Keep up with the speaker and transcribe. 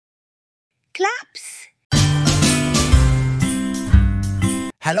Claps.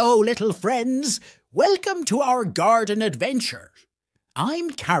 Hello, little friends. Welcome to our garden adventure.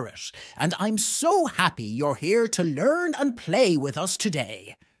 I'm Carrot, and I'm so happy you're here to learn and play with us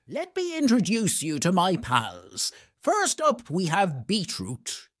today. Let me introduce you to my pals. First up, we have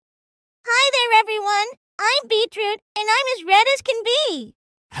Beetroot. Hi there, everyone. I'm Beetroot, and I'm as red as can be.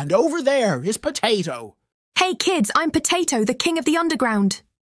 And over there is Potato. Hey kids, I'm Potato, the king of the underground.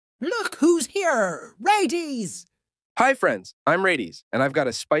 Look who's here, Radies. Hi friends, I'm Radies, and I've got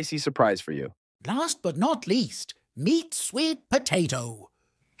a spicy surprise for you. Last but not least, meet Sweet Potato.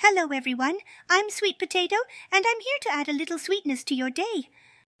 Hello, everyone. I'm Sweet Potato, and I'm here to add a little sweetness to your day.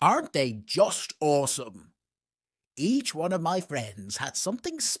 Aren't they just awesome? Each one of my friends had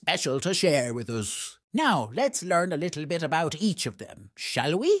something special to share with us. Now, let's learn a little bit about each of them,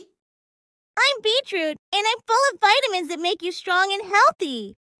 shall we? I'm Beetroot, and I'm full of vitamins that make you strong and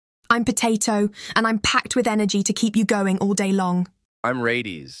healthy. I'm Potato, and I'm packed with energy to keep you going all day long. I'm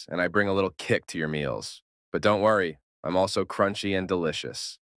Radies, and I bring a little kick to your meals. But don't worry, I'm also crunchy and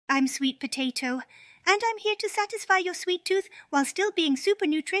delicious. I'm Sweet Potato, and I'm here to satisfy your sweet tooth while still being super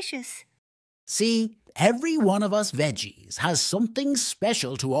nutritious. See, every one of us veggies has something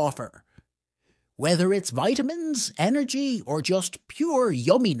special to offer. Whether it's vitamins, energy, or just pure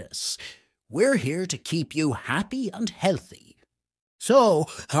yumminess, we're here to keep you happy and healthy. So,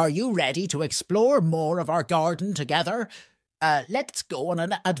 are you ready to explore more of our garden together? Let's go on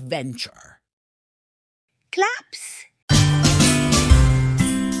an adventure. Claps.